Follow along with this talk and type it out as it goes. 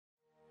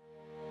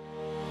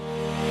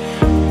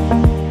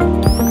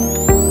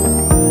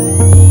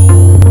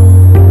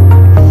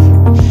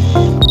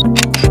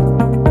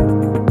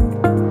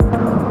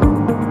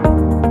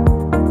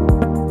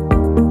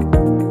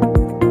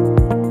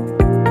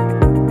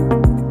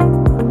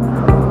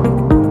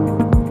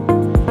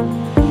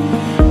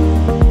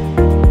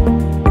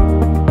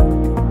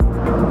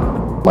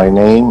My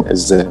name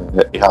is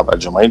Ihab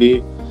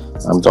Jumaili.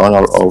 I'm the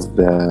owner of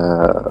the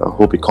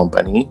Hoobi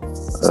company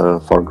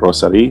for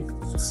grocery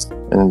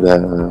in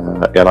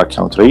the Iraq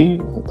country,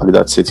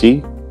 Baghdad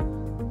city.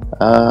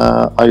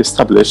 I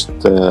established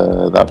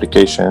the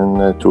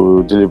application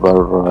to deliver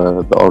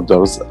the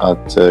orders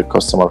at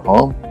customer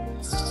home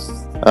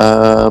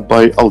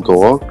by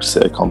Algoworks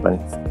company.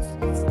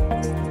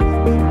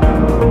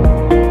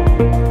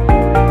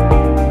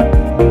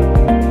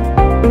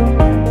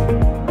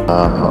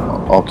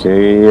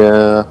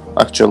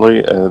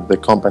 Actually, the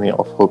company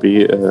of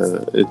Hoobi,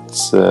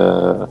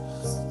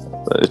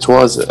 it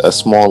was a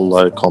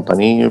small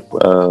company.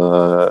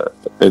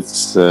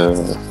 It's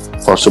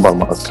for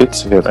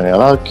supermarkets here in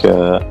Iraq,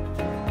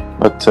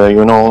 but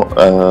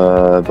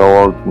the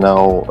world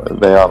now,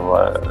 they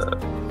are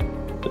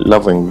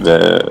loving the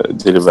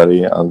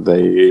delivery and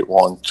they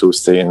want to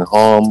stay in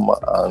home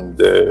and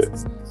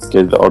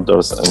get the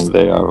orders in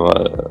their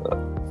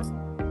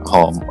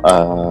home.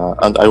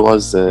 And I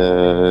was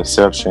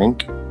searching.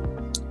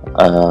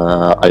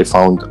 I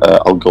found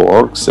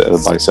Algoworks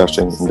by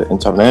searching in the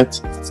internet,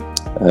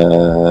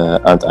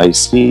 and I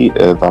see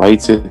the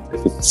rated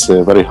it's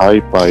very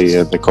high by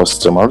the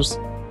customers,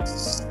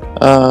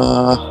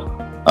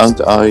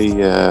 and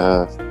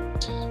I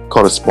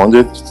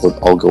corresponded with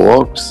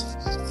Algoworks,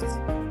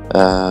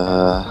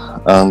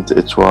 and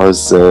it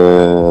was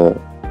a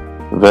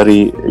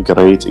very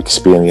great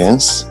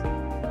experience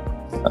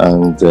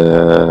and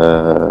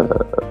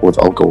with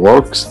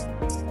Algoworks,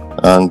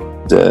 and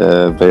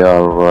they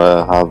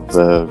have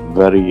a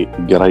very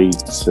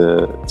great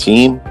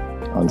team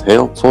and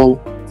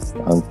helpful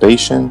and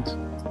patient.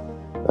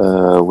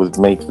 Would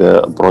make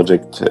the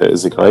project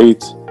is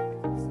great,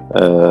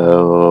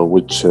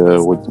 which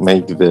would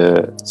make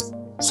the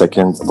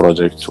second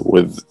project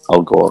with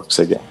Algoworks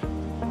again.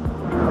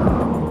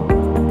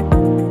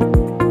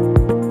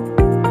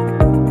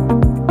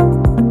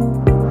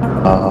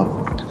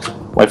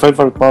 My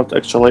favorite part,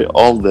 actually,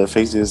 all the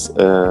phases in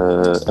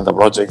the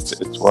project,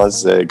 it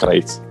was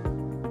great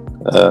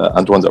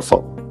and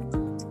wonderful.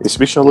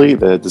 Especially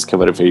the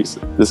discovery phase.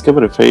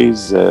 Discovery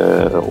phase,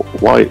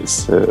 why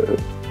it's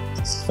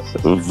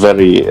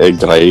very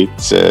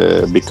great,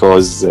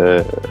 because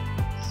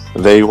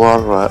they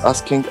were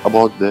asking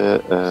about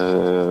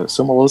the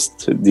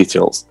smallest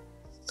details.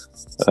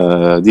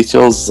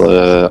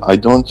 I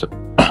don't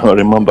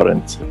remember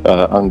it,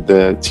 and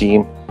the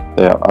team,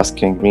 they are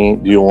asking me,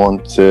 do you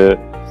want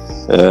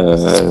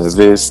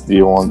this, do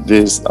you want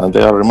this? And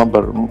they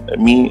remember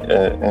me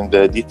and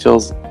the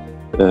details.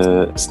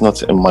 It's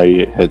not in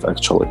my head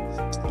actually,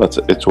 but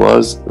it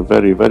was a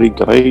very, very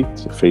great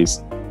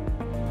phase.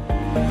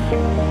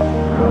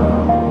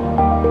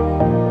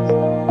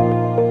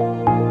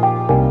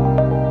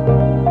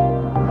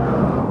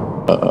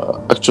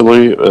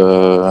 Actually,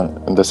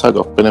 on the side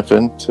of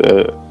benefit,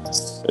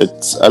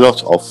 it's a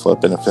lot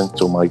of benefit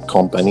to my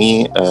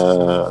company.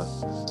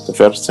 The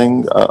first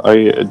thing,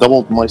 I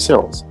doubled my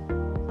sales,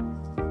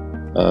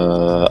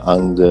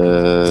 and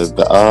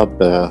the app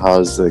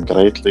has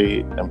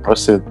greatly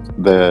impressed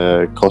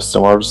the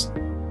customers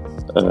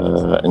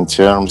in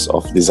terms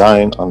of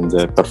design and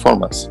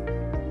performance.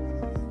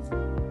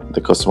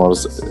 The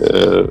customers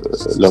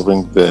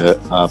loving the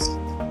app.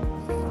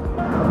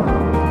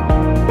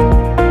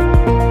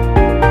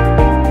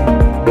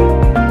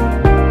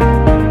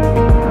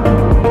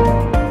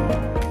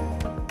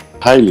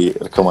 Highly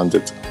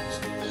recommended.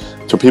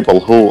 To people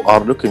who are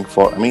looking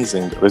for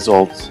amazing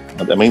results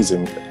and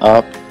amazing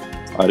app,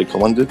 I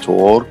recommend it to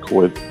work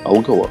with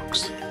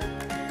Algoworks.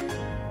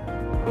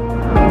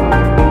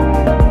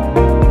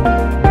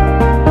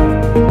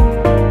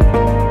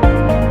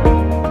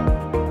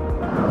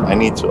 I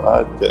need to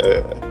add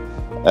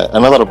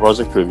another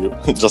project with you.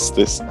 Just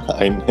this,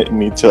 I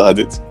need to add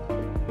it.